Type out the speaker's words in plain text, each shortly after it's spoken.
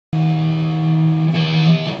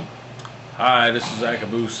Hi, this is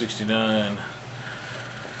Akaboo69,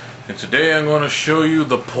 and today I'm going to show you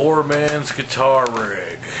the poor man's guitar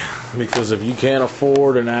rig. Because if you can't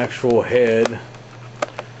afford an actual head,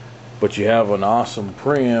 but you have an awesome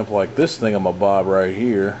preamp like this thingamabob right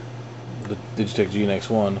here, the DIGITECH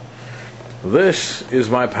GNX1, this is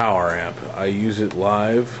my power amp. I use it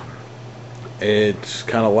live. It's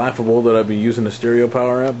kind of laughable that I'd be using a stereo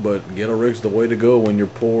power amp, but ghetto rig's the way to go when you're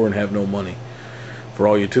poor and have no money. For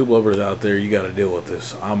all you tube lovers out there, you got to deal with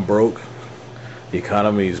this. I'm broke. The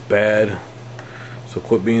economy is bad. So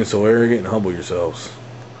quit being so arrogant and humble yourselves.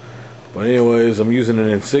 But anyways, I'm using an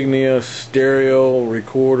Insignia stereo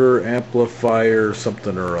recorder amplifier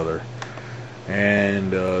something or other.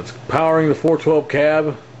 And it's powering the 412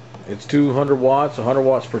 cab. It's 200 watts, 100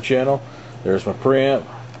 watts per channel. There's my preamp.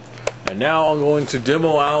 And now I'm going to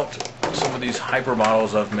demo out some of these hyper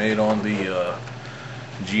models I've made on the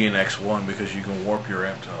GNX1, because you can warp your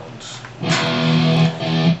amp tones.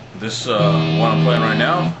 This one I'm playing right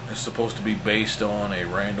now is supposed to be based on a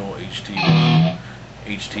Randall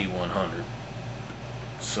HT100.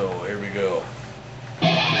 So here we go.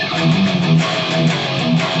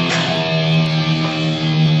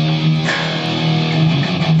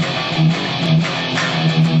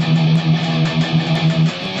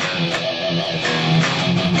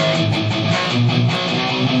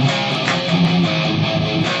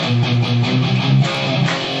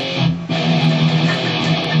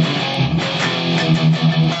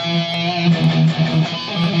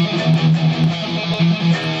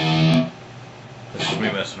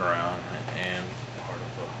 Messing around and part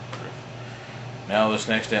of the riff. Now this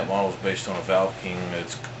next amp model is based on a Valve King.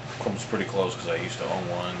 It comes pretty close because I used to own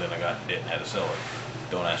one, then I got it and had to sell it.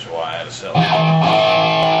 Don't ask me why I had to sell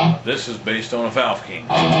it. This is based on a Valve King.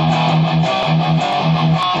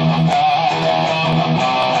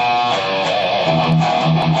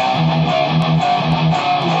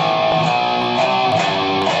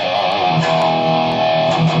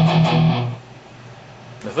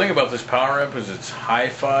 The thing about this power amp is it's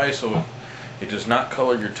hi-fi, so it does not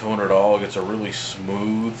color your tone at all. It gets a really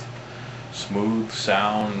smooth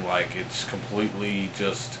sound. Like it's completely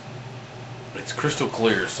just, it's crystal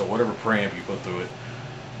clear. So whatever preamp you put through it,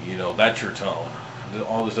 you know, that's your tone.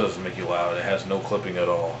 All this does is make you loud. It has no clipping at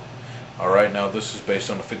all. Alright, now this is based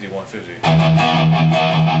on the 5150.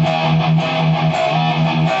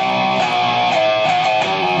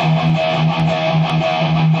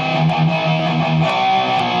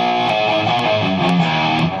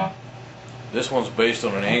 This one's based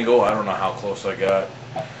on an angle. I don't know how close I got,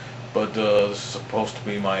 but this is supposed to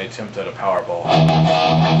be my attempt at a Powerball.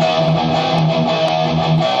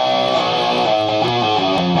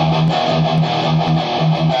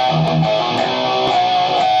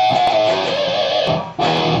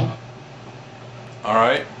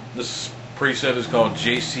 Alright, this preset is called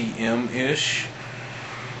JCM-ish.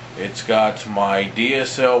 It's got my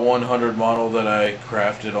DSL 100 model that I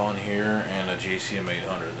crafted on here and a JCM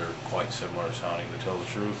 800. They're quite similar sounding, to tell the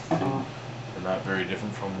truth. They're not very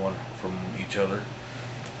different from each other.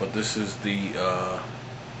 But this is the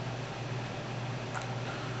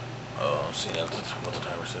see, that's what the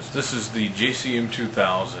timer says. This is the JCM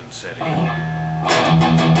 2000 setting.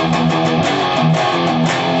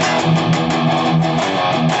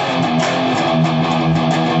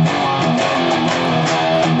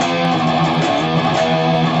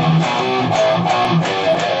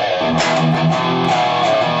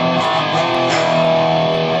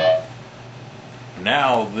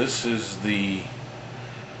 Now this is the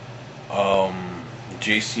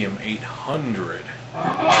JCM 800.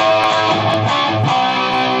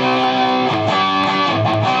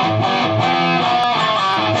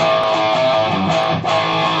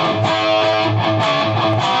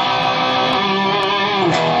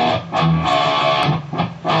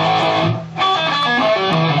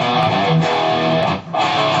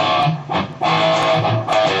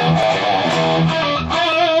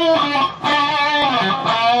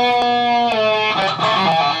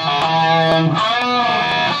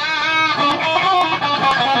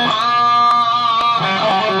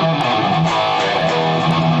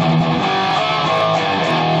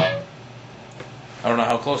 I don't know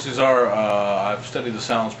how close these are. I've studied the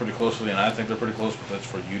sounds pretty closely, and I think they're pretty close, but that's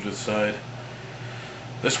for you to decide.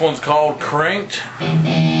 This one's called Cranked.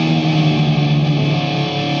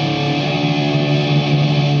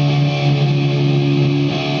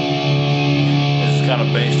 This is kind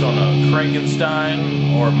of based on a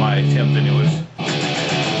Frankenstein, or my attempt anyways.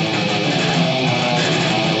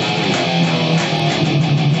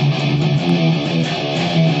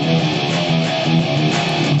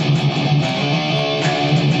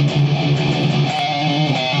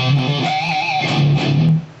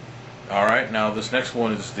 this next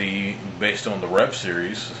one is based on the Rev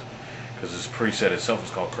series, because this preset itself is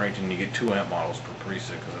called Cranked, and you get 2 amp models per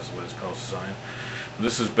preset because that's what it's called designed.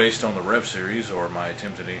 This is based on the Rev series, or my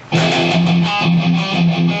attempt at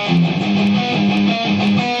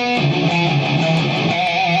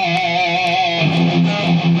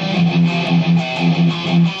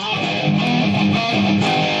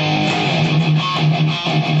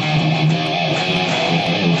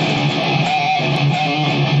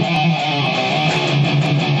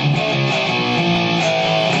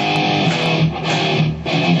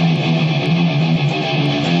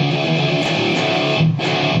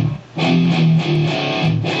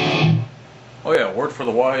Oh yeah, word for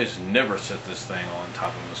the wise, never set this thing on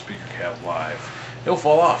top of the speaker cab live. It'll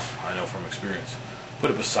fall off, I know from experience. Put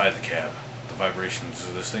it beside the cab. The vibrations,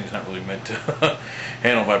 this thing's not really meant to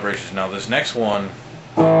handle vibrations. Now this next one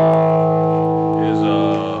is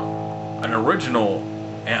an original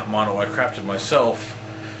amp model I crafted myself.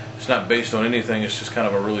 It's not based on anything, it's just kind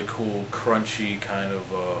of a really cool, crunchy kind of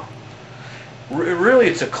really,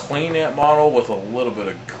 it's a clean amp model with a little bit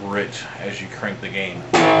of grit as you crank the gain.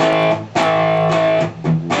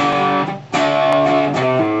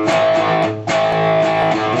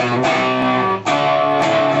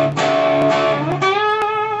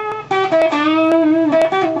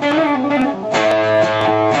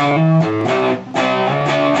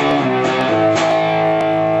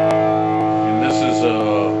 And this is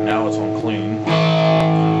now it's on clean.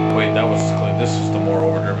 Wait, that was clean. This is the more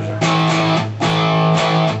overdriven version.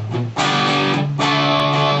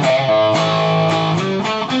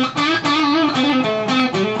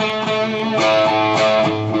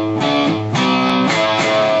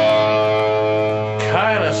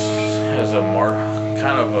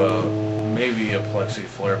 Kind of maybe a plexi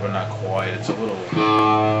flare, but not quite. It's a little,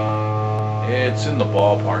 it's in the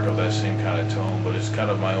ballpark of that same kind of tone, but it's kind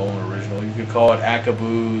of my own original. You could call it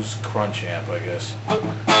Akabu's Crunch Amp, I guess.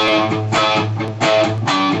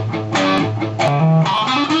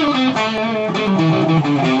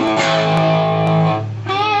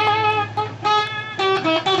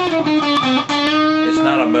 It's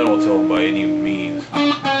not a metal tone by any means.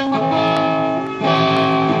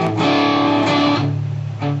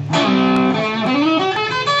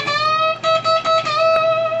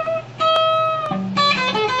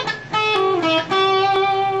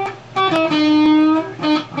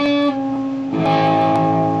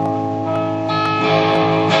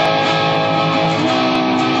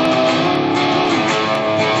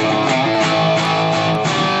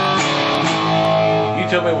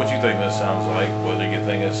 Tell me what you think this sounds like, whether you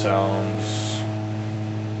think it sounds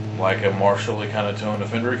like a Marshall-y kind of tone, a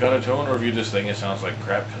Fender kind of tone, or if you just think it sounds like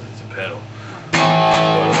crap because it's a pedal.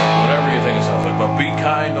 Whatever you think it sounds like. But be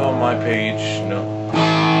kind on my page. No.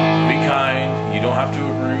 Be kind. You don't have to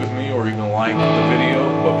agree with me or even like the video,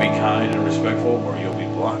 but be kind and respectful or you'll be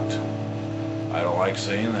blocked. I don't like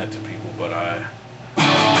saying that to people, but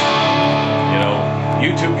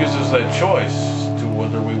YouTube gives us that choice to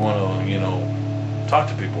whether we want to, talk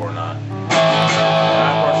to people or not.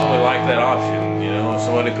 I personally like that option. If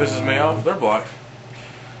somebody pisses me off, they're blocked.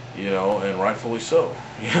 And rightfully so.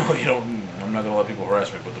 I'm not gonna let people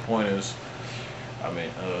harass me. But the point is,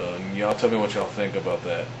 y'all tell me what y'all think about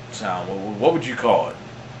that sound. What would you call it?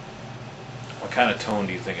 What kind of tone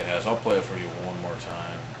do you think it has? I'll play it for you one more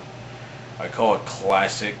time. I call it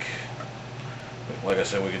classic. Like I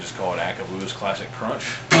said, we could just call it Akabu's Classic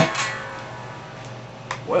Crunch.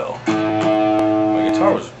 Well, my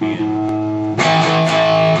guitar was being...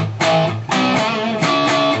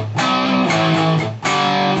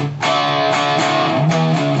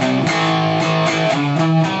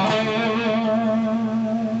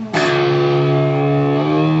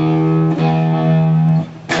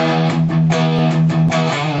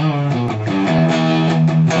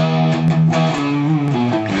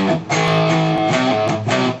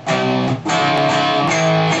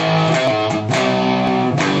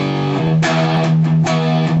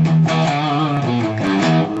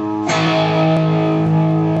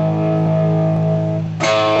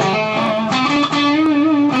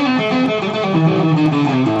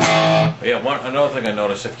 Another thing I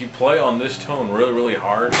noticed, if you play on this tone really, really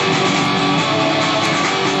hard, the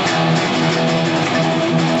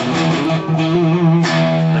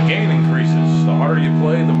gain increases. The harder you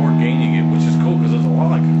play, the more gain you get, which is cool because it's a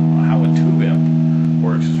lot like how a tube amp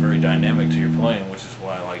works. It's very dynamic to your playing, which is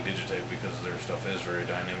why I like DIGITECH, because their stuff is very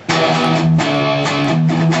dynamic.